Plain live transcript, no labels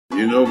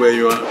You know where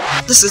you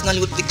are? This is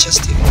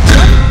Nollywoodpicturestv.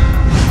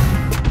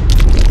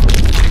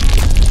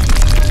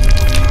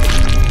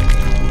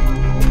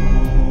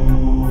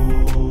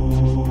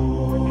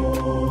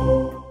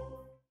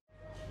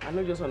 I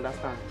don't just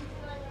understand.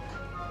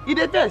 He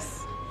did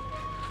test.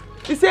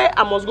 He said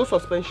I must go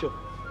suspension.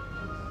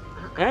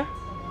 Eh?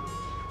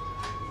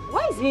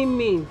 Why is he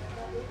mean?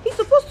 He's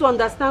supposed to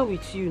understand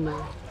with you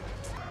now.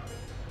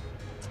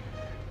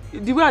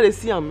 The way I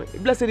see him,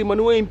 bless the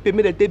money when he pay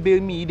me, they bail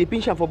me, they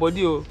pinch him for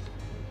body. Oh.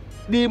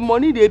 The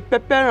money they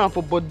prepare him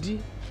for body.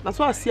 That's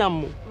why I see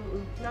him.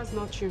 That's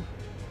not true.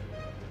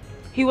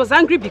 He was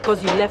angry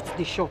because you left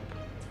the shop.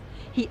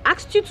 He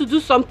asked you to do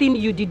something,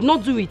 you did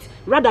not do it.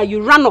 Rather,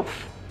 you ran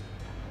off.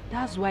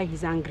 That's why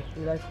he's angry.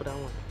 You like for that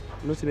one?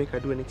 Not to make I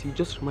do anything. You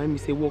just remind me,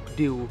 say, work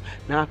day.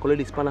 Now I collect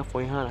the spanner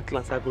for your hand. At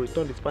last I go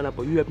return the spanner,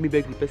 but you help me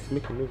beg the person,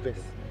 make you no vest.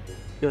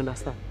 You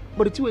understand?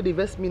 But the two way they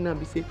vest me now,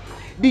 be say,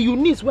 the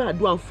unique where I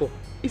do am for.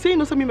 He say, you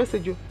know, send me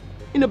message you.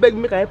 You know, beg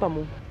me, make I help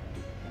him.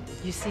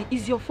 You see,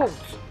 it's your fault.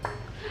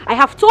 I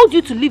have told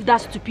you to leave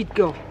that stupid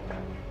girl.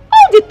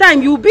 All the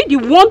time, you'll be the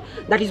one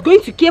that is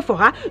going to care for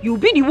her. You'll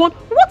be the one.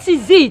 What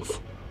is it?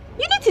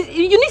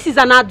 Eunice is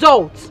an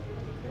adult.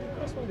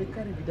 That's why they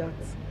carry be that.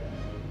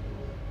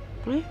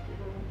 Eh?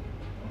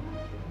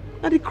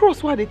 Now the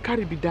cross why they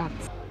carry be that.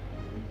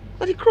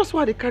 Now the cross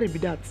why they carry be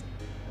that.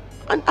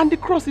 And the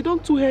cross, it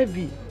don't too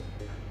heavy.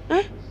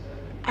 Eh?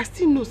 I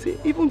still know, say,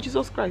 even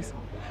Jesus Christ,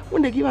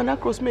 when they give her that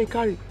cross, may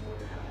carry.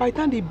 By the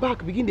time the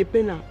back begin the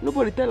pain her,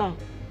 nobody tell her.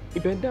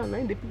 He bent down,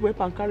 and the people help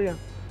and carry her.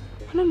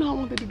 I don't know how I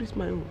want to do this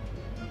my own.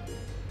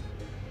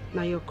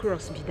 Now your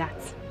cross be that.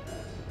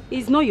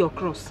 It's not your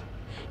cross.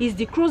 It's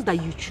the cross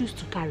that you choose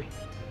to carry.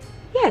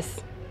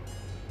 Yes.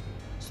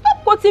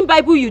 Stop quoting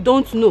Bible you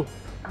don't know.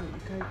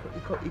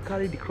 He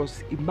carry the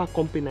cross in back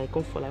company and he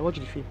come for like watch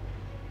the film.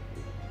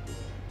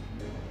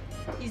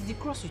 It's the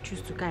cross you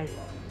choose to carry.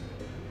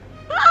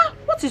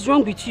 What is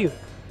wrong with you?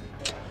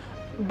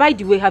 By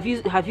the way, have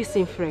you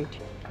seen Fred?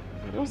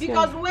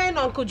 Because when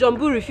Uncle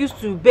Jumbo refused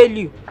to bail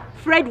you,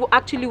 Fred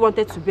actually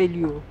wanted to bail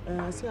you.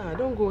 See, I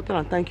don't go tell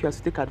him thank you as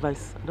to take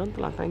advice. I don't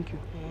tell him thank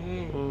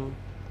you.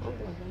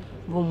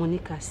 But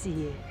Monica,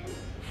 see,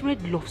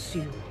 Fred loves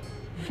you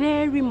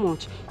very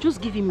much.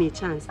 Just give him a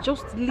chance,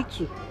 just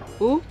little.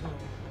 Oh?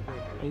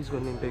 I use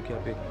your name, beg you,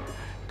 beg.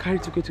 Carry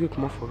to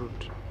come off for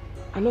road.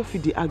 I don't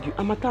feel they argue.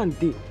 I'm a tan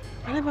day.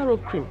 I never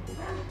rub cream.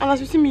 And as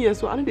you see me here,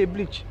 so I need a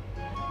bleach.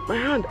 My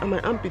hand and my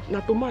armpit,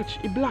 not too much.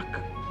 It's black.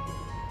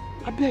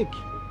 I beg.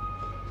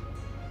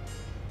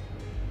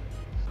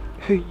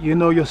 You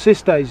know, your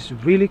sister is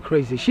really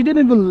crazy. She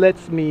didn't even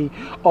let me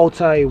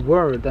utter a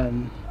word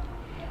and...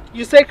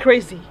 You said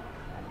crazy.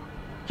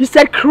 You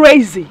said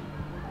crazy.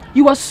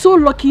 You were so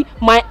lucky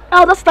my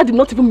elder sister did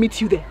not even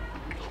meet you there.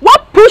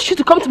 What pushed you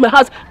to come to my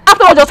house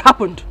after what just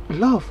happened?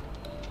 Love.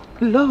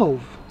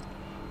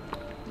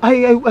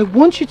 I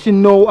want you to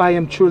know I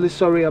am truly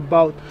sorry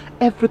about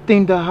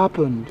everything that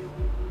happened.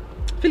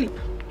 Philip,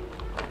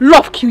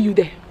 love kill you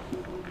there.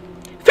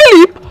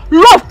 Philip,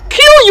 love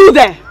kill you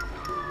there.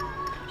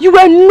 You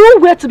were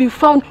nowhere to be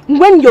found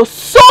when your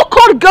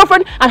so-called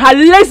girlfriend and her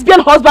lesbian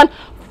husband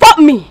fought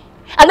me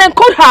and then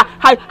called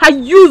her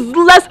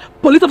useless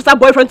police officer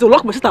boyfriend to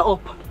lock my sister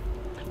up.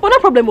 But no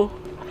problem, oh.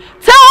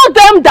 Tell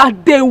them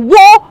that the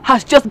war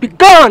has just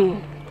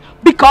begun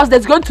because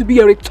there's going to be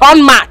a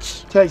return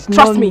match. There's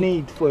no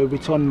need for a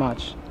return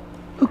match.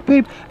 Look,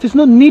 babe, there's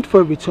no need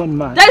for a return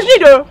match. There's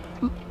need, though.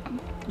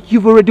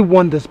 You've already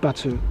won this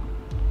battle.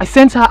 I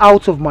sent her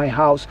out of my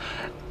house.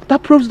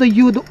 That proves that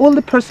you're the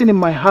only person in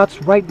my heart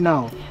right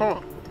now.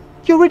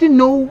 You already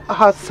know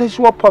her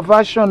sexual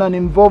perversion and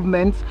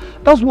involvement.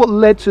 That's what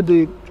led to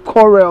the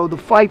quarrel, the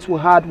fights we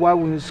had while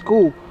we were in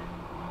school.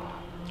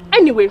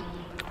 Anyway,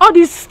 all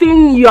this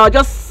thing you are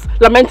just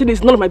lamenting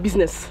is none of my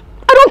business.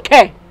 I don't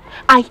care.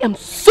 I am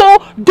so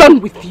done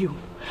with you.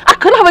 I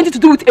cannot have anything to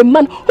do with a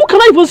man who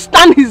cannot even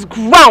stand his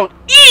ground.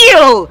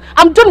 Ew!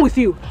 I'm done with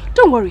you.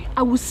 Don't worry,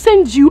 I will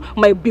send you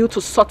my bill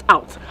to sort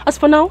out. As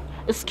for now,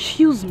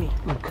 excuse me.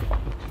 Okay.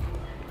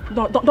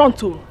 Don't.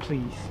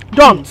 Please.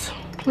 Don't.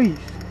 Please.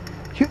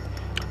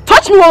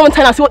 Touch me one more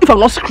time and see if I'm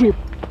not scream.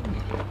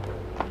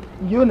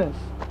 Eunice.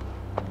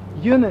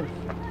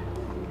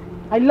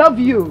 I love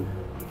you.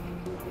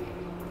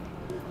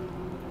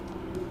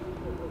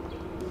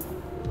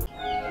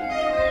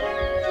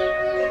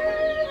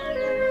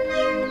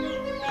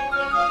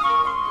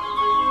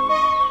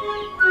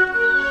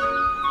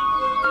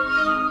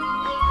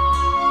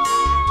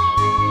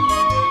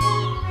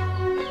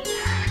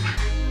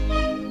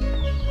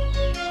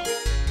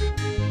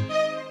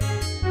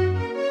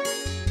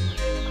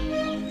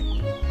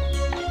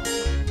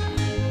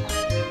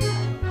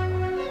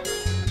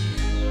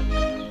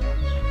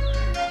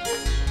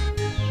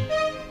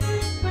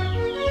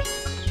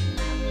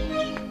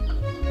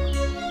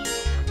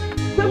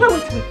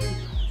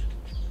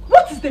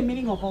 What is the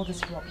meaning of all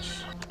this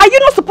rubbish? Are you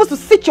not supposed to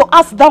sit your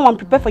ass down and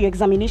prepare for your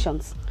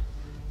examinations?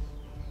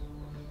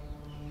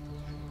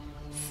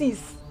 Sis,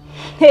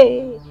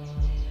 hey,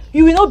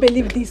 you will not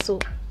believe this, so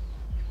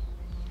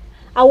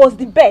I was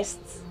the best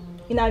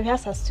in our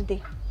rehearsals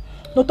today.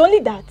 Not only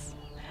that,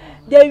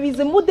 there is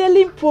a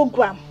modeling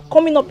program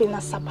coming up in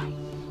Asaba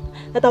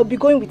that I'll be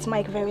going with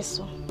Mike very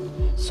soon.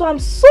 So I'm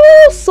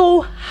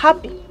so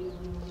happy.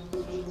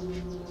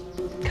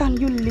 Can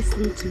you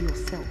listen to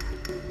yourself?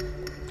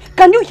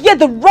 Can you hear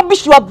the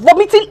rubbish you are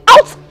vomiting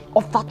out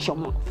of that your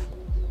mouth?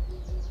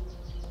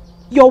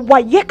 Your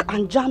Wayek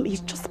and Jam is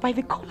just by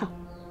the corner.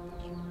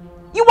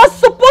 You were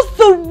supposed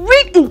to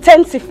read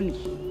intensively,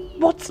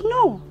 but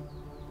no.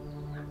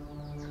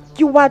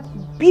 You are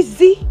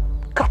busy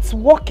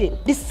catwalking,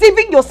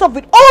 deceiving yourself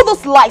with all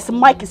those lies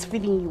Mike is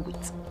feeding you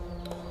with.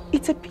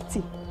 It's a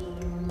pity.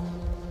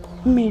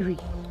 Mary,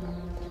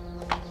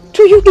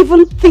 do you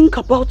even think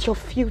about your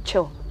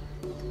future?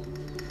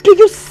 Do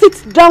you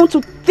sit down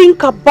to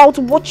think about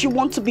what you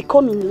want to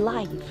become in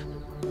life?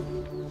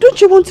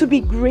 Don't you want to be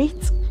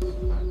great?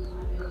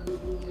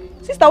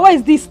 Sister, what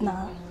is this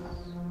now?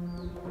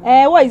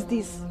 What is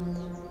this?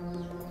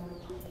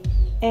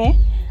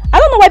 I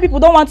don't know why people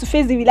don't want to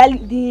face the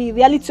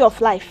reality of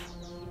life.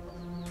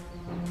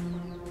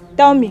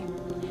 Tell me,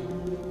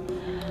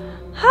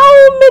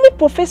 how many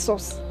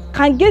professors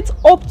can get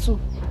up to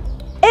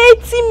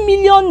 80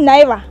 million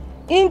naira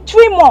in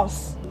 3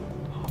 months?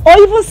 Or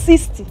even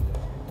 60?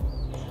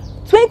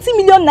 20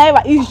 million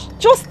naira is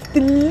just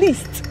the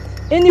least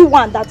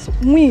anyone that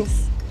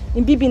wins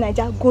in BB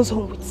Nigeria goes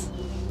home with.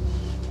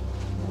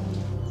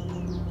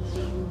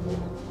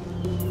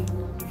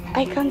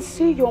 I can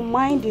see your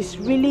mind is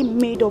really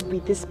made up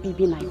with this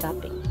BB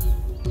Nigeria thing.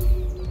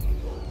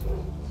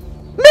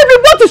 Maybe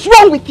what is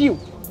wrong with you?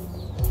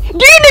 Do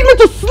you need me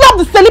to slap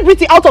the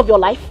celebrity out of your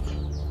life?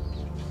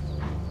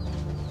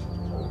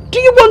 Do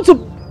you want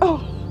to...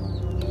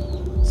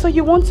 Oh, so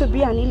you want to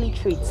be an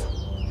illiterate?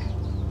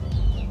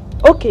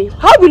 Okay,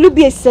 how will you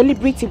be a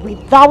celebrity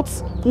without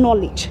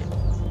knowledge?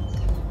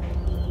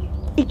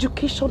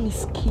 Education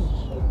is key.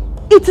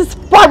 It is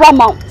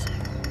paramount.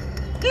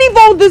 Leave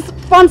all this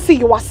fancy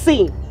you are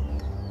saying.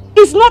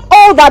 It's not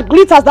all that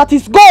glitters that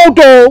is gold,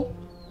 though.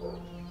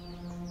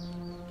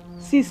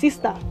 See,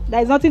 sister,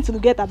 there is nothing to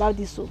get about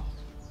this, so.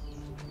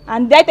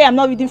 And that I am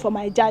not reading for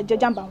my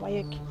Jajam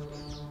Wayek.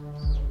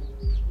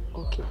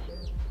 Okay.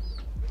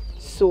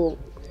 So,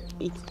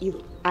 if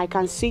I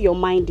can see your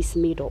mind is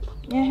made up.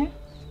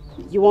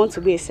 You want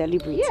to be a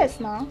celebrity? Yes,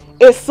 now.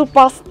 A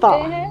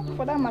superstar?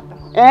 For that matter.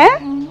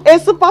 A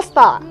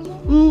superstar?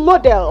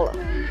 Model?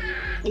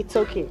 It's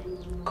okay.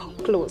 Come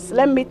close.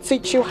 Let me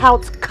teach you how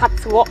to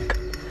catwalk.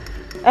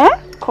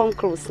 Come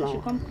close now.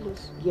 Come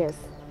close. Yes.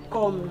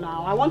 Come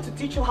now. I want to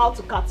teach you how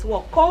to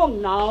catwalk.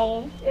 Come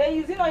now.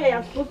 Is it not here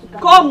you're supposed to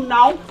catwalk? Come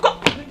now.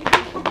 Come.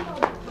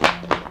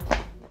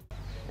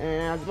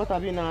 As what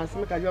have you now,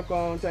 make I just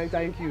come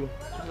thank you.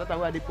 That's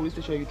why at the police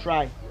station you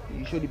try.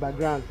 You show the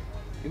background.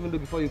 Even though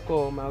before you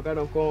come, my guy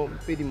don't come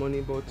pay the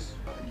money, but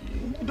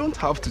you don't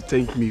have to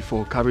thank me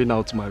for carrying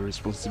out my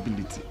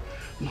responsibility.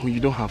 No, you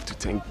don't have to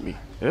thank me.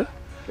 Eh?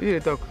 What do you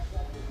talk?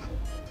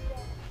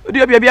 What do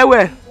you be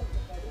aware?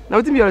 Now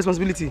what is your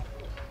responsibility?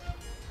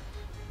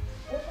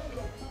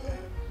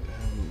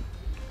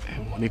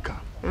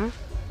 Monica,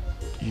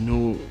 you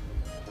know,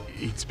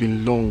 it's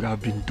been long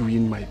I've been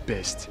doing my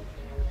best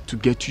to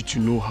get you to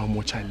know how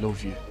much I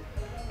love you.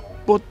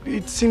 But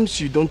it seems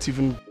you don't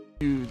even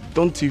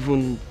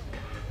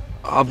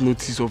have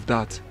notice of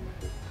that.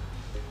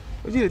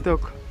 What do you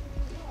talk?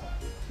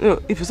 You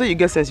know, if you say you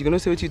get sense, you're gonna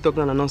say what you talk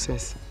now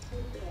nonsense.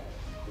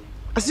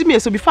 As me,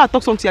 so before I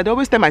talk something, I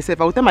always tell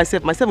myself, I will tell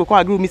myself will come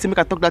agree with me, say make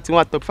I talk that thing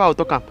when I talk, before I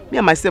talk. Me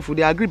and myself will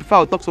they agree before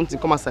I talk something,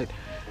 come aside.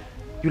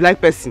 You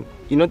like person,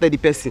 you not tell the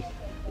person.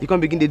 You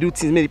can't begin to do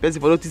things, make the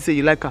person for notice say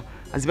you like her.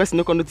 As the person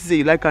not notice say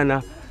you like her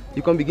now,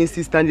 you can't begin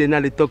still standing there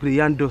now they talk, they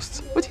yarn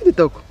dust. What do you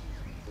talk?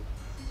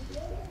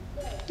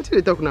 What do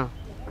you talk now?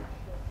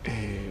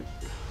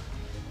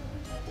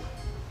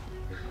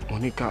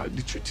 Monica,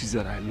 the truth is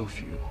that I love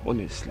you.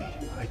 Honestly,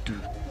 I do.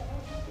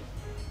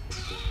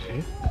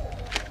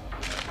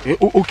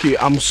 Okay,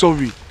 I'm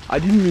sorry. I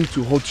didn't mean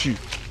to hurt you.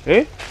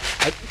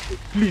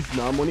 Please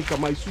now, Monica,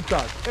 my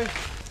sweetheart.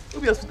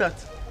 Who be your sweetheart?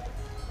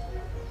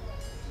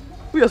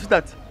 Who your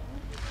sweetheart?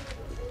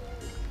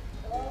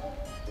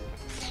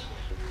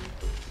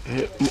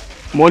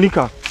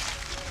 Monica.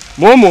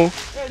 Momo.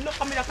 Hey, no,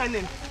 come me that kind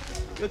of name.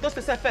 You toast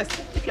yourself first.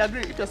 If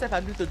yourself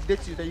agree to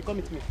date you, then you come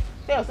with me.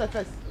 Tell yourself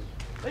first.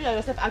 When you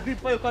yourself agree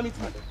before you come with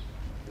me.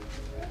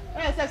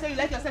 Tell yourself, say you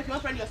like yourself, you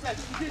want friend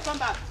yourself. You come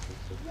back.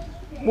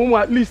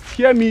 Momo, at least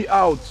hear me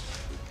out.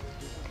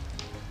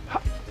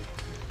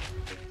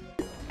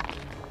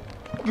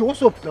 Yo,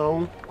 what's up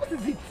now? What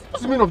is it?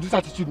 What's the meaning of this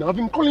attitude now? I've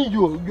been calling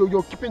you.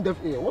 You're keeping deaf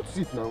ear. What is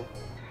it now?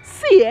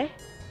 See,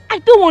 I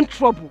don't want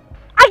trouble.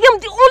 I am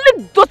the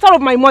only daughter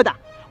of my mother.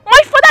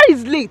 My father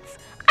is late.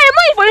 I am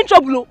not in for any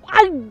trouble.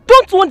 I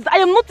don't want it. I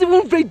am not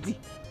even ready.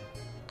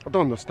 I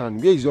don't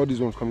understand. Where is all these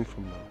ones coming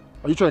from now?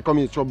 Are you trying to call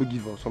me a trouble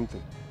giver or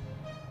something?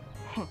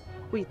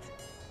 Wait,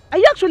 are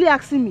you actually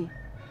asking me?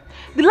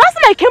 The last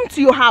time I came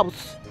to your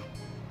house,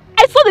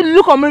 I saw the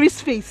look on Mary's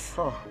face.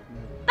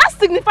 That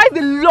signifies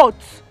a lot.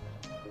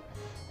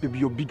 Baby,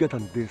 you're bigger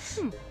than this.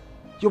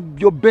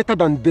 You're better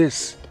than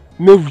this.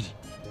 Mary.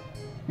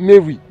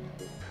 Mary.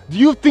 Do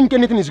you think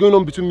anything is going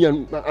on between me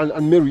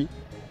and Mary?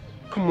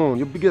 Come on,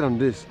 you're bigger than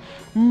this.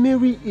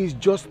 Mary is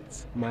just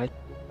my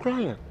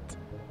client.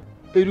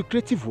 A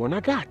lucrative one I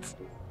got.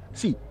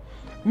 See,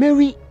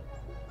 Mary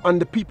and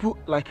the people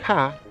like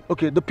her,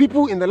 okay, the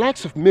people in the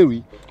likes of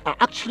Mary are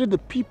actually the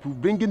people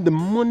bringing the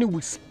money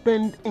we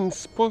spend in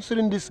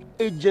sponsoring this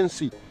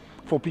agency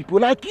for people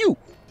like you.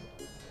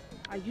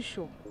 Are you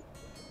sure?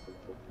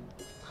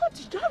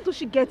 How does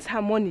she get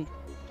her money?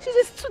 She's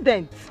a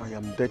student. I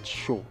am dead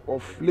sure.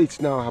 Of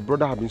late now, her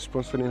brother have been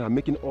sponsoring her,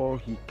 making all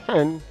he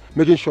can,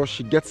 making sure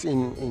she gets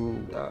in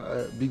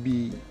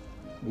BB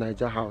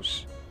Niger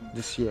house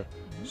this year.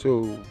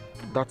 So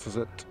that is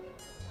it.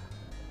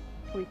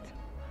 Wait,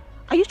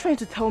 are you trying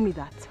to tell me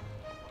that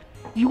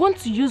you want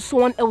to use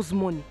someone else's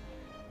money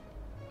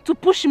to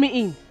push me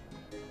in?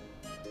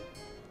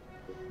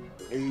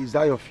 Is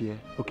that your fear?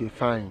 Okay,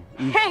 fine.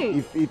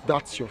 If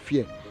that's your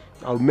fear,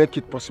 I'll make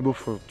it possible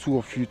for two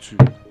of you to.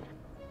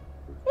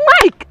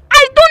 Mike,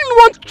 I don't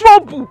want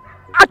trouble. Look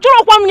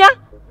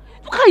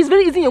how it's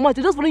very easy in your mouth.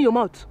 You just put in your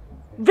mouth.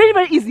 Very,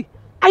 very easy.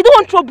 I don't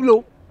want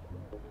trouble.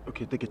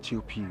 Okay, take a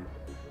chill pill.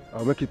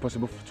 I'll make it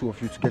possible for two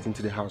of you to get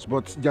into the house.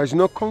 But there is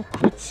no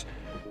concrete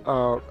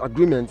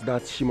agreement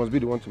that she must be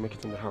the one to make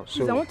it in the house.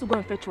 Please, I want to go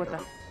and fetch water.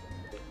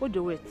 Hold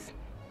your wait.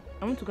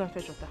 I want to go and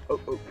fetch water. Oh,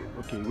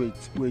 okay, wait.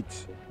 You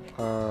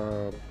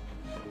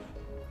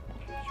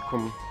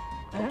come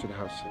to the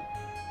house.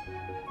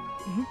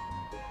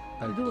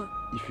 Do it.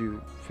 If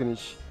you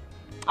finish.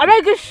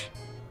 Aregish!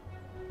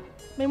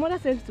 My mother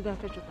said to go and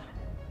fetch water.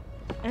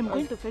 I'm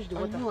going to fetch the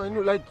water. I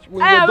know, like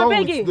when you're done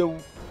with the...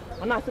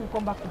 I'm asking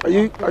come back.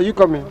 Are you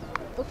coming?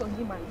 Don't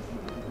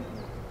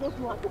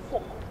know how to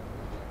fuck.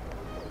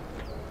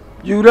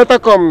 You let her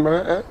come,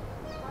 eh?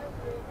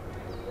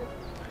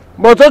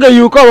 But okay,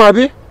 you come,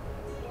 Abby.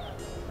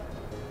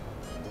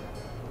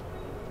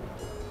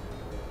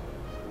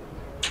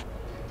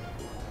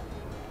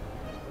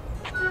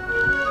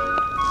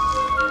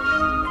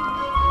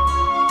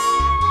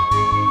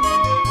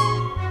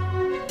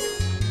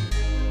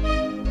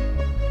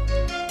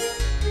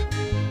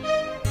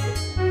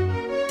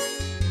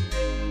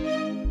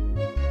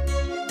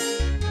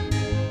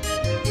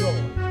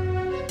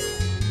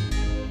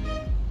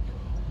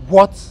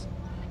 What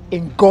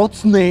in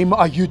God's name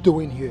are you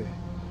doing here?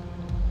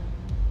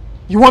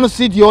 You want to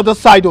see the other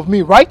side of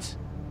me, right?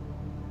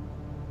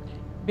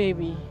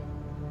 Baby,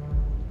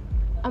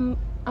 I'm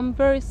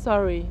very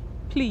sorry.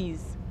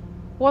 Please,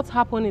 what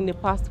happened in the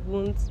past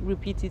won't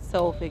repeat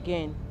itself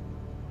again.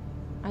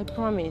 I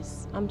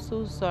promise. I'm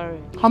so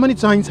sorry. How many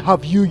times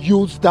have you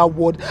used that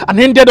word and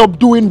ended up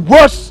doing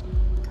worse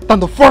than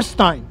the first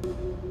time?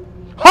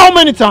 How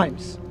many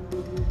times?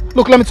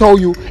 Look, let me tell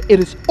you, it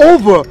is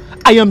over.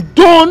 I am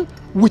done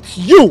with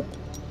you.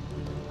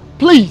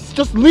 Please,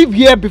 just leave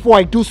here before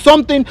I do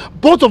something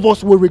both of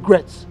us will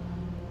regret.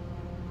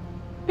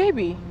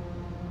 Baby,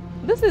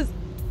 this is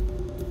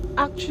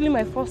actually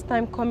my first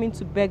time coming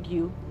to beg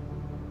you.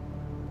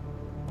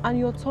 And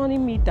you're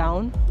turning me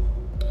down?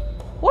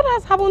 What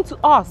has happened to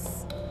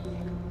us?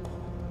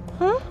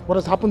 Huh? What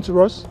has happened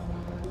to us?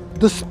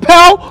 The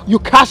spell you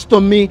cast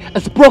on me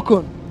is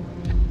broken.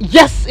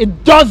 Yes,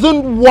 it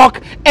doesn't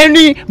work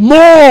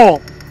anymore.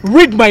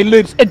 Read my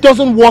lips, it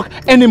doesn't work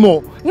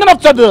anymore. Not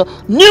after the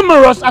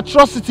numerous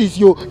atrocities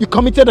you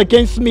committed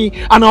against me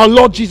and our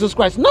Lord Jesus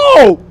Christ.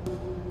 No!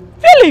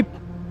 Philip!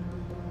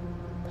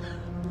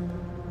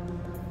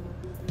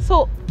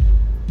 So,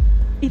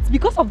 it's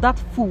because of that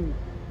fool?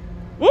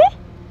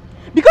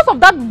 Because of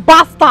that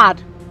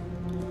bastard?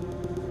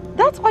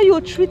 That's why you're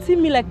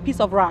treating me like a piece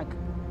of rag?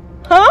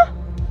 Huh?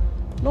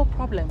 No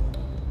problem.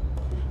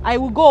 I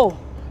will go.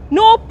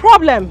 No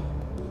problem.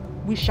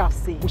 We shall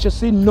see. We shall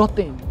see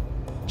nothing.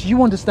 Do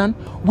you understand?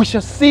 We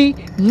shall see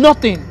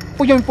nothing.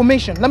 For your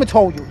information, let me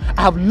tell you,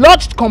 I have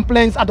lodged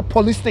complaints at the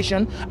police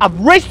station. I've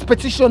raised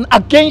petition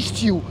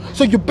against you.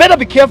 So you better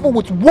be careful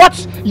with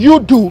what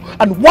you do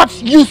and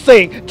what you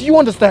say. Do you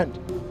understand?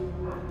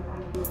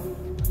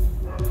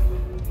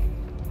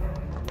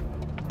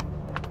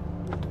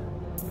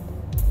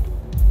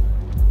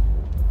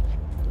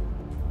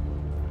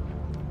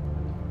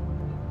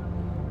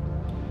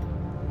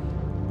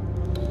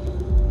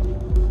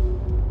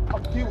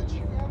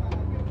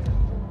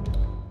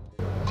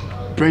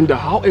 Brenda,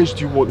 how else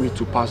do you want me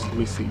to pass the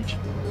message?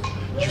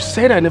 You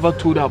said I never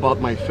told her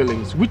about my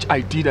feelings, which I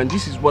did, and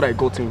this is what I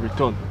got in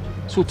return.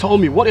 So tell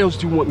me, what else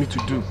do you want me to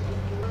do?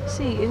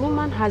 See, a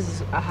woman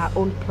has her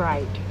own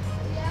pride.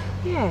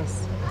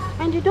 Yes.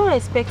 And you don't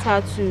expect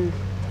her to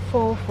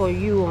fall for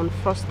you on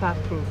first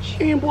approach.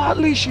 But at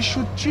least she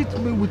should treat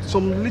me with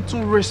some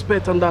little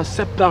respect and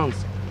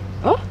acceptance.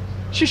 Huh?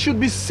 She should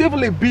be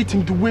civil a bit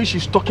in the way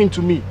she's talking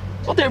to me.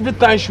 Not every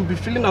time she'll be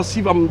feeling as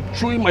if I'm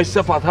throwing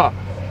myself at her.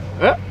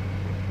 Huh?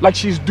 Like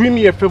she's doing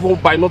me a favor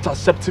by not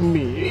accepting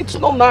me. It's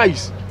not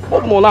nice.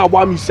 Fred,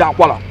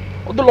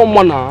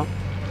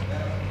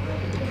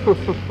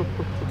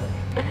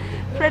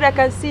 I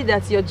can see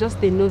that you're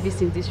just a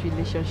novice in this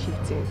relationship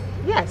thing.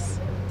 Yes.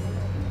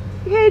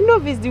 Yeah,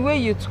 enough is the way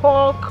you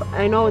talk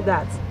and all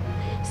that.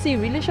 See,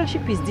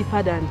 relationship is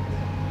deeper than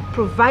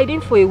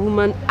providing for a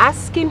woman,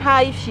 asking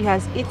her if she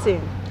has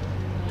eaten.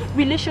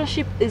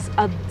 Relationship is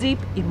a deep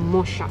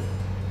emotion.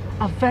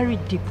 A very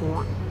deep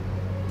one.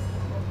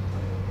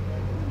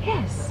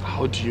 Yes.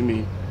 How do you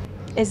mean?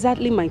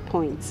 Exactly my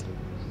point.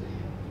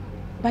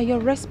 By your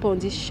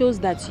response, it shows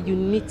that you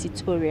need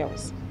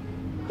tutorials.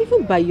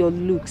 Even by your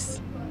looks.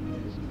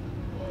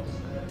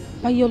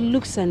 By your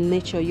looks and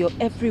nature, you're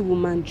every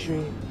woman's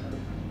dream.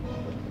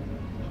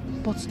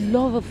 But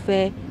love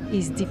affair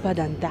is deeper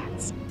than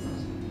that.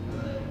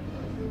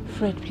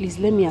 Fred, please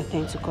let me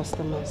attend to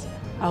customers.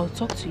 I'll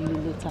talk to you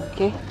later,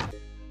 okay?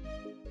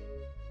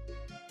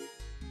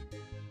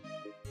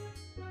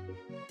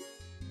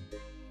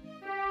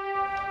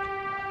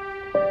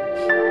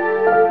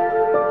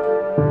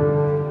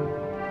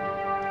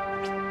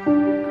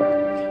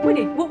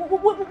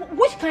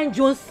 Which kind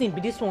Johnson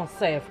be this one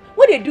serve?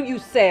 What they do you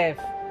serve?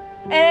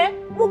 Eh?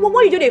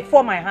 What you do they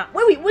for my hand?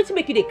 What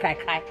make you they cry?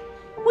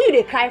 What you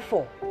they cry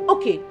for?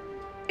 Okay,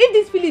 if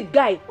this Philip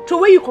guy throw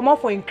where you come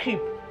out for in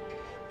crib,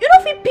 you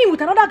don't fit pin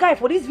with another guy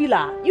for this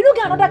villa. You don't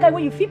get another guy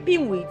where you fit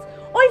pin with,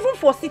 or even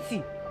for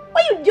city.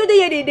 Why you do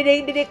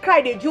they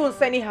cry they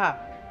Jones anyhow?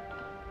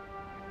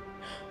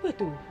 Wait,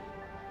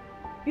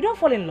 you don't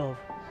fall in love.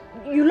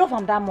 You love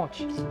him that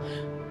much.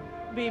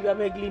 Baby, I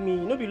beg me.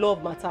 No be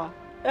love matter.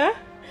 Eh?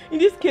 In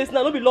this case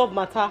now, no be love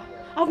matter.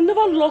 I've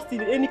never lost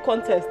in any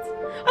contest.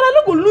 And I'm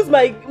not gonna lose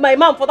my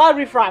man for that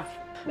riffraff.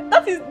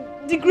 That is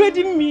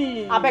degrading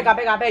me. I beg,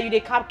 you they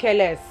cap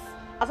careless.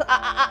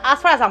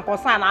 As far as I'm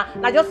concerned,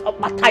 I just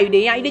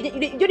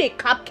you they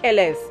cap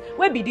careless.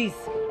 Where be this?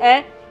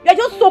 Eh? You're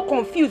just so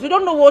confused. You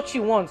don't know what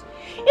you want.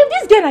 If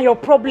this girl are your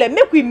problem,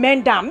 make we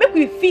mend down, make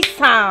we fix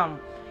am.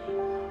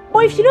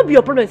 But if she don't be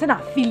your problem, send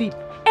her Philip.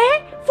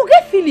 Eh?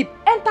 Forget Philip.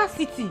 Enter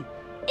city.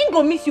 He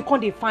go miss you,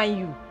 can't they find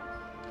you?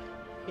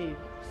 Hey,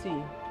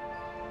 see,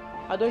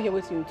 I don't hear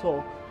what you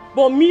talk.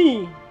 But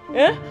me,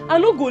 eh? I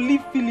no go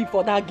leave Philip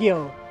for that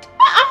girl.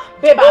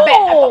 Babe, I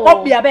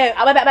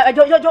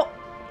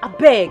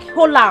beg,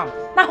 hold on.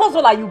 Now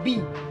hustler you be.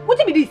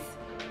 What be this?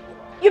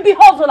 You be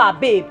hustler,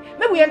 babe.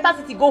 Maybe we enter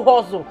city go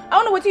hustle. I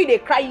don't know what you they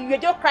cry. You're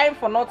just crying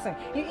for nothing.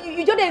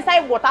 You just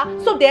inside water,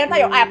 so they enter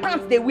your eye,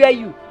 pants they wear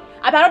you.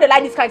 I know they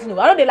like this kind of thing.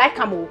 I know they like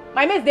camo.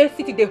 My mates they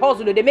city they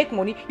hustle, they make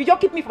money. You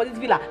just keep me for this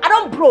villa. I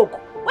don't broke.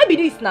 Where be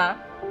this now?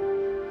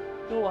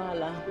 No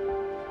wahala.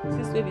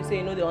 Since baby say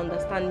you know they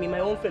understand me, my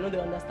own friend know they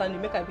understand me.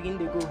 Make I begin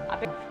they go.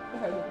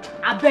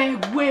 I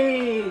beg,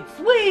 wait.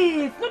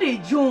 No they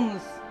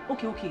Jones.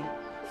 Okay.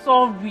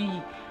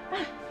 Sorry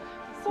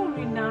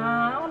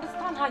nah. I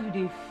understand how you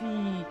they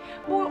feel.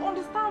 But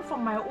understand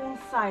from my own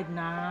side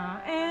nah.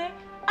 Eh?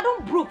 I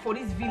don't broke for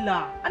this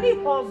villa. I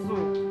need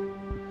hustle.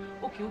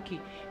 Okay.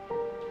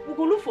 We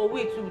go look for a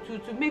way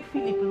to make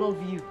Philip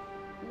love you.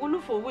 We go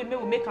look for a way maybe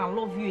we make him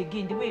love you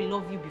again the way he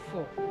loved you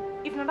before.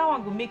 If not, that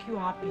one will make you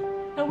happy.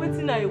 Now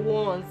waiting I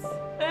want.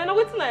 Now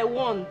waiting I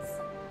want.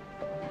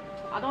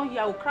 I don't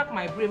hear. I will crack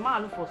my brain. I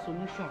look for a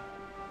solution.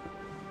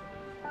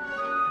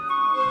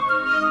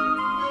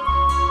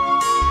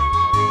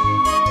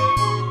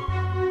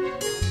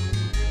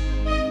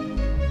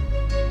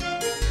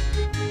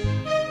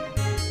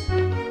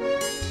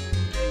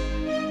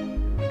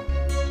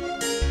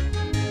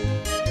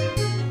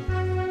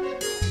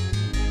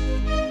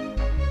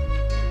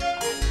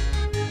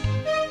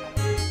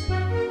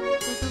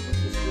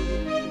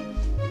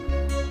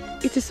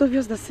 It is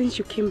obvious that since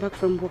you came back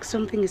from work,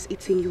 something is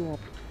eating you up.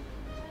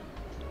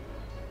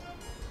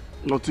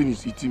 Nothing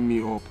is eating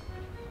me up.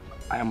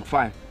 I am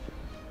fine.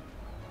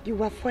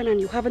 You are fine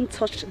and you haven't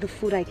touched the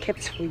food I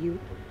kept for you.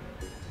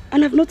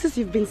 And I've noticed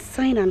you've been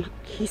sighing and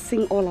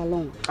hissing all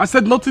along. I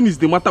said nothing is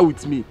the matter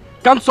with me.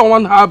 Can't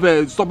someone have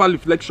a sober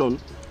reflection?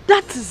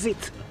 That is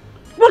it.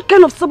 What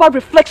kind of sober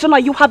reflection are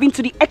you having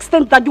to the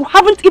extent that you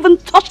haven't even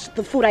touched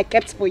the food I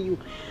kept for you?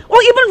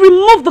 Or even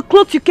removed the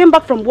clothes you came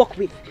back from work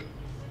with?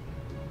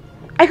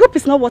 I hope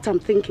it's not what I'm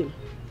thinking.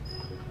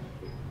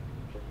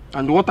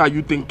 And what are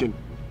you thinking?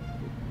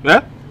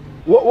 Eh?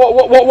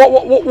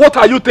 What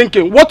are you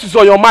thinking? What is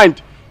on your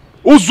mind?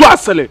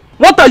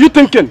 What are you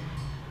thinking?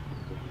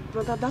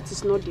 Brother, that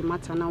is not the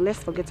matter now.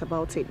 Let's forget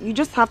about it. You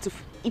just have to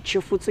eat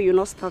your food so you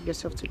not starve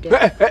yourself to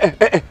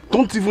death.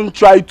 Don't even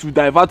try to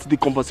divert the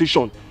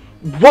conversation.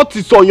 What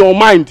is on your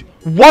mind?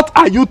 What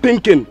are you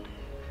thinking?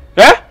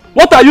 Eh?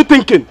 What are you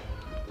thinking?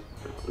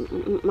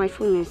 My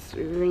phone is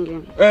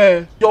ringing.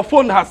 Your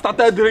phone has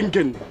started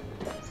ringing.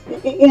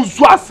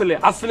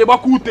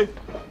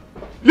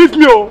 Leave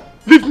me, oh.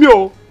 Leave me,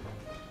 oh.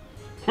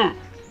 In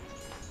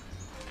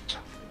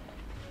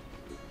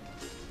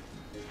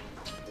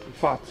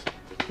fact.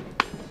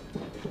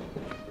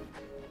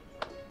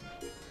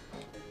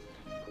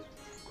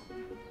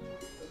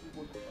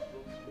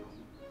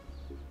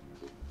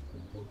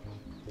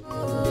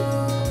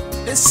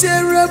 The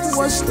syrup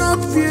was not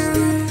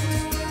pure,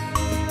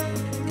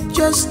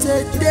 just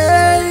a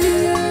day.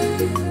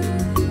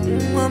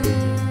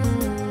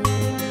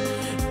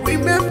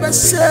 Remember,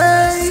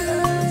 say,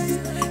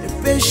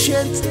 a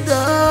patient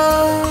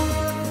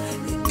dog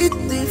eat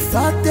the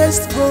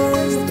fattest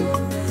bone.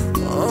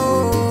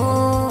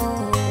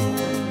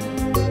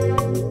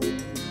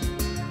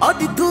 All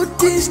the good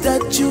things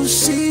that you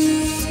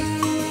see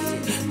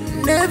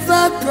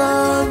never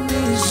come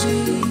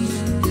easy.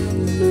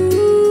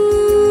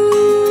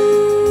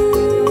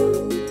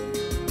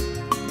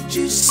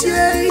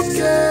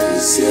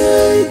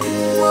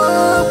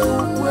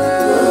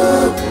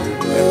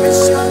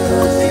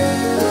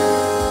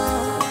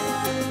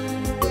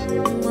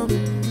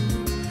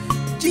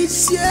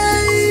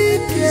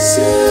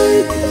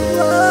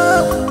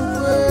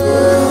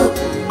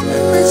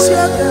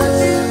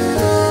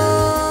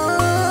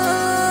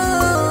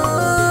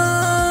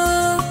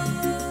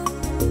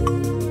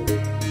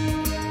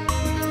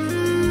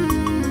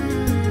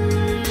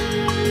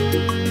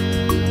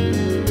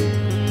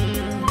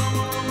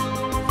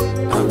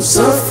 I'm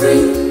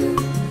suffering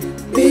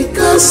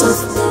because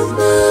of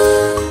mama,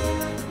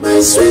 my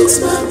sweet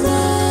mama,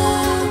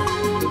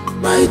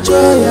 my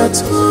joy at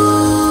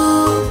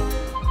home.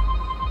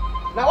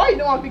 Now why you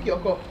don't want to pick your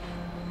call?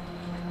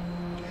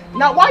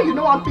 Now why you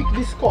don't want to pick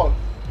this call?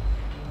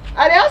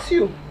 I ask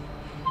you.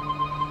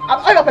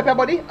 All your pepper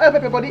body,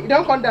 you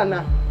don't come down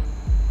now.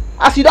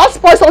 As you don't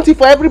spoil something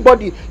for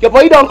everybody, your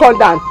body don't come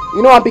down.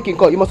 You know I'm picking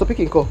call. You must pick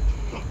in call.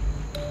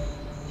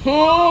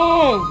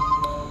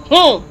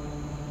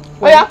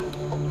 Oh yeah.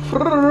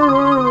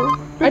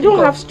 I don't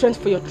have strength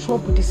for your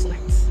trouble this night.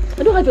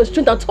 I don't have your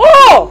strength at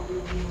all.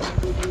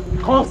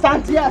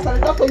 Constant, yes, I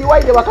talk to you. Why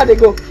you waka they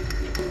go?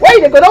 Why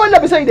you they go? Don't want to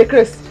be saying the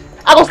Chris.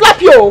 I go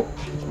slap you.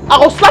 I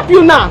go slap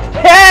you now.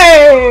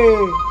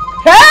 Hey,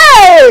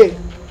 hey!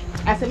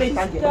 I say make you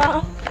What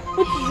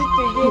is it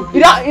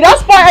again? You don't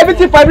spoil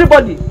everything for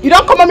everybody. You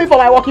don't come at me for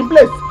my working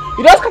place.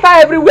 You don't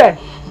scatter everywhere.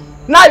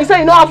 Now you say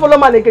you know how to follow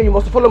man again. You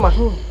must follow man.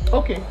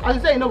 Okay. As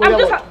you say you know. I'm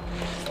just.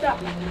 Stop.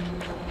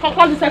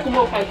 Call the second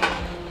more fight.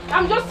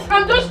 I'm just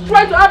trying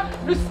to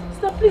have this.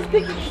 Stop, please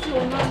take it easy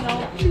on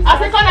now. Please. I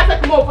say call that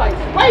second more fight.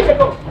 Where you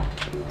go?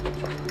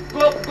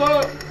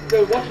 Go.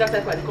 Watch that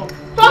side fight. Come.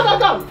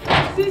 Come.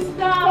 Sister.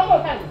 One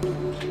more time.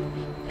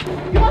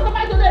 You want to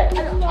fight today? I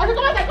say come on.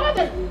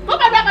 Go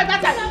back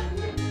that side.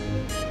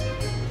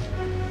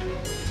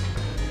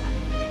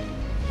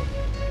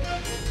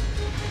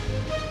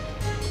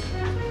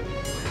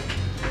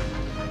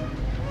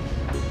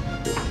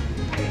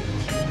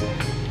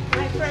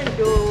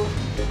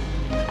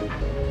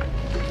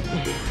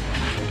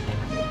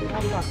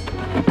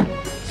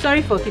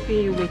 Sorry for keeping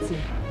you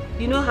waiting.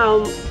 You know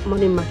how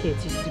morning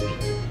market used to be?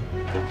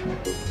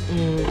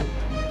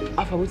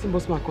 After waiting,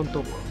 boss man can't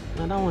talk.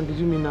 Now that one did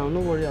you mean now?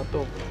 No worry at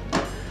all.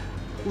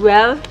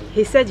 Well,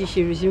 he said you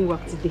should resume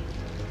work today.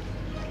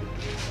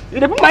 You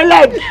didn't put my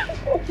leg!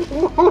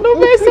 No,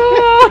 Mesa!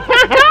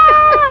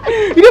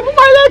 You didn't put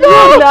my leg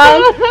on! No,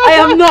 I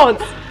am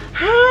not.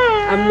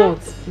 I'm not.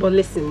 But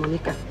listen,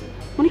 Monica,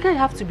 you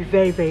have to be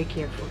very, very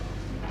careful.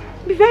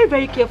 Be very,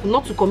 very careful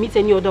not to commit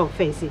any other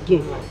offense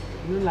again.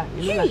 You know,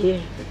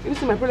 you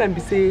see, my problem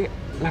be say,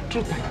 like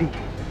truth I think.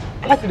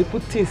 I like to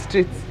put things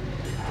straight.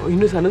 You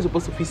know, so I'm not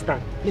supposed to feel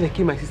stand. Then I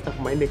kill my sister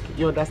for my neck.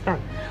 You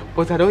understand?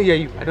 But I don't hear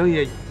you.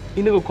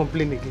 You never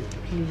complain again.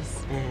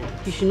 Please.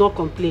 You should not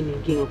complain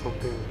again.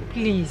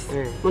 Please.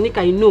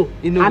 Monica, you know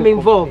I'm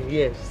involved.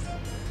 Yes.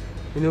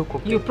 You know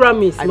complain. You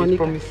promise, Monica. I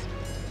promise.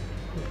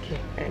 Okay.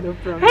 No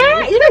problem.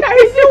 Hey, you know that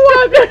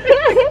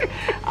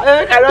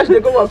I rush to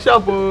go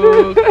workshop.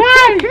 You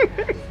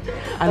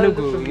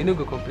no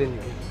go complain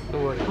again.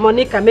 Don't worry.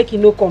 Monica, make you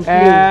no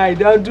complain. You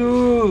don't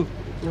do.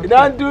 You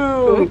don't do.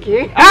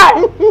 Okay.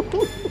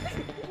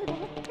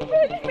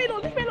 Leave me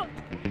alone.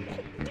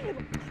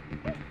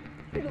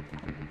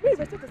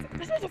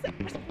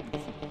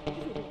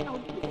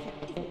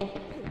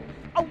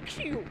 I'll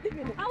kill you.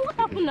 What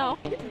happened now?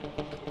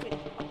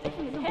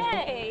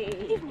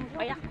 Hey!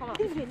 Oh yeah, come on.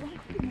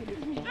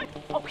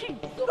 Okay,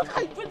 look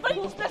how you're very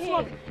useless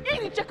one. You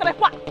need to check like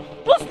what?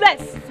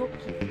 Useless!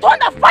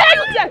 Thunder fire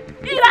you there!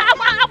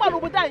 I'm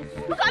over there.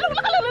 Look at the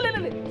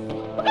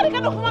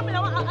kind of woman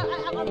I'm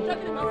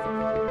dragging him out.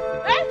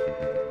 Eh?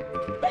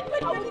 Wait,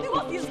 I will do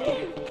this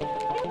game.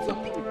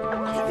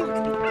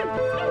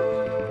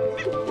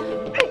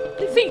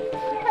 See?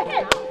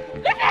 Hey!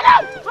 Leave me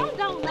alone! Calm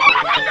down now.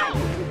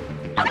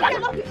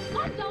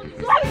 Calm down!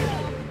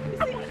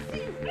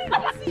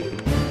 See you.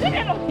 Leave me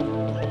alone!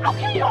 I'll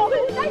kill you!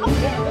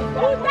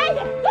 Who died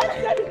here?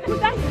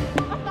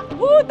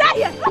 Who died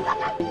here?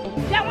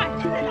 That one!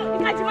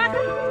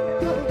 Ikachimaka!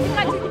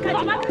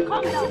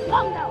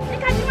 Calm down!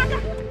 Ikachimaka!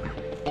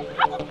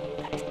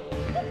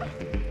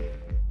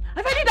 I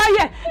said you die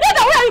here!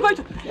 Linda, where are you going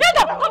to?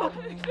 Linda! Come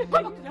back! Go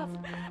back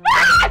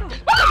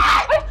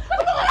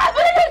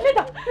to the house!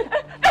 Linda!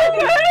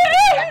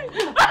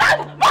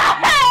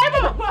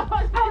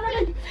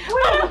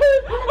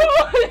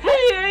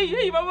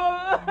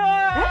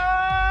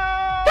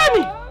 Tell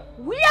me,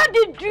 where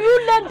did you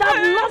learn that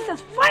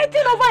nonsense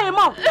fighting over a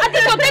man at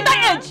this your tender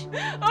age?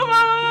 I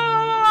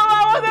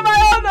was in my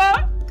honor.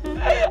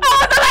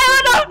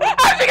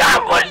 And she got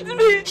pushed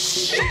me.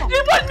 She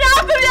pushed me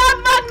out to the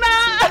magna.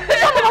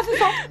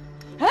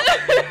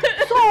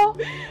 So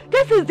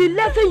This is the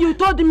lesson you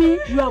told me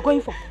you are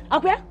going for.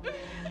 Okay?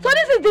 So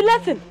this is the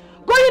lesson.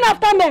 Going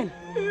after men.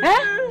 Eh?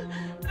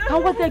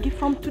 And what they give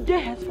from today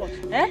henceforth.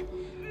 Eh?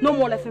 No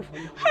more lesson for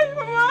you.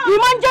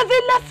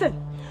 Emergency lesson.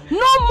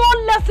 No more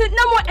lesson,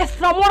 no more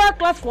extramural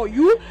class for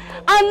you,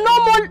 and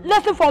no more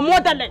lesson for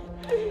motherland.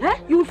 Eh?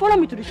 You will follow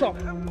me to the shop.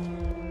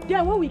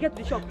 Then when we get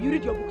to the shop, you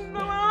read your books.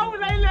 Mama, how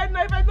will I learn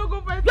now if I don't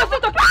go first? You're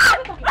still talking.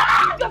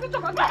 You're still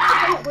talking.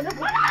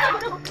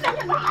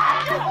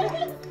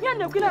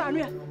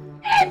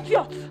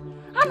 Idiot!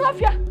 I'm not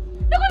here.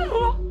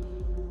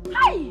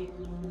 Hi!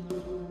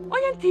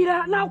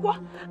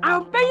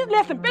 I'm paying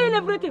lesson, paying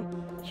everything.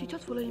 She's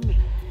just following me.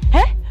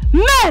 Eh?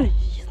 Men!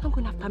 She's not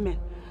going after men.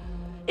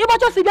 You go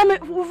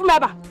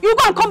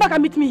and come back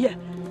and meet me here.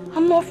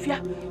 I'm not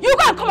fear. You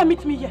go and come and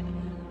meet me here.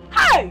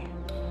 Hey!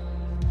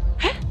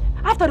 Eh?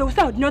 After they will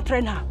say I did not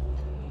train her.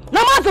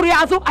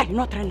 I did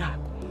not train her.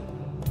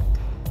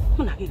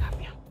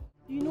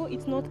 You know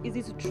it's not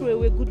easy to throw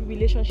away a good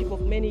relationship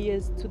of many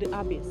years to the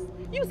abyss.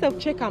 You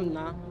self-check him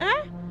now.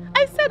 Eh?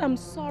 I said I'm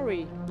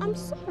sorry. I'm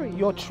sorry.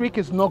 Your trick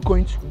is not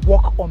going to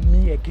work on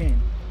me again.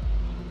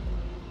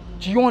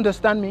 Do you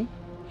understand me?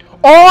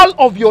 All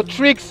of your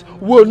tricks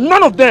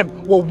none of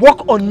them will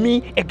work on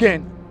me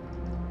again.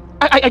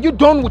 Are you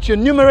done with your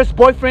numerous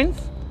boyfriends?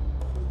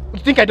 You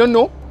think I don't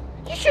know?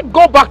 You should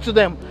go back to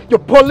them. Your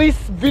police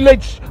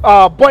village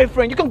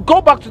boyfriend, you can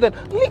go back to them.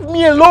 Leave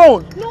me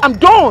alone. No. I'm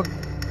done.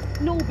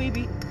 No,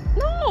 baby.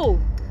 No.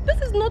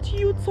 This is not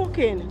you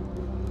talking.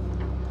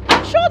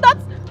 I'm sure that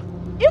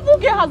evil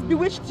girl has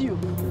bewitched you.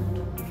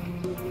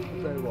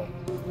 Very well.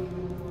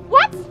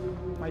 What?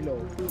 My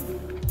love.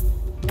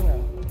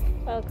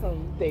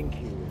 Welcome. Thank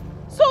you.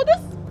 So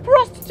this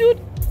prostitute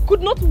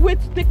could not wait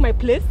to take my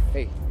place?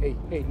 Hey,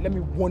 let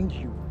me warn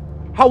you.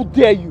 How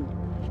dare you?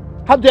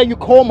 How dare you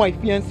call my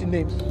fiancé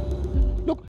names?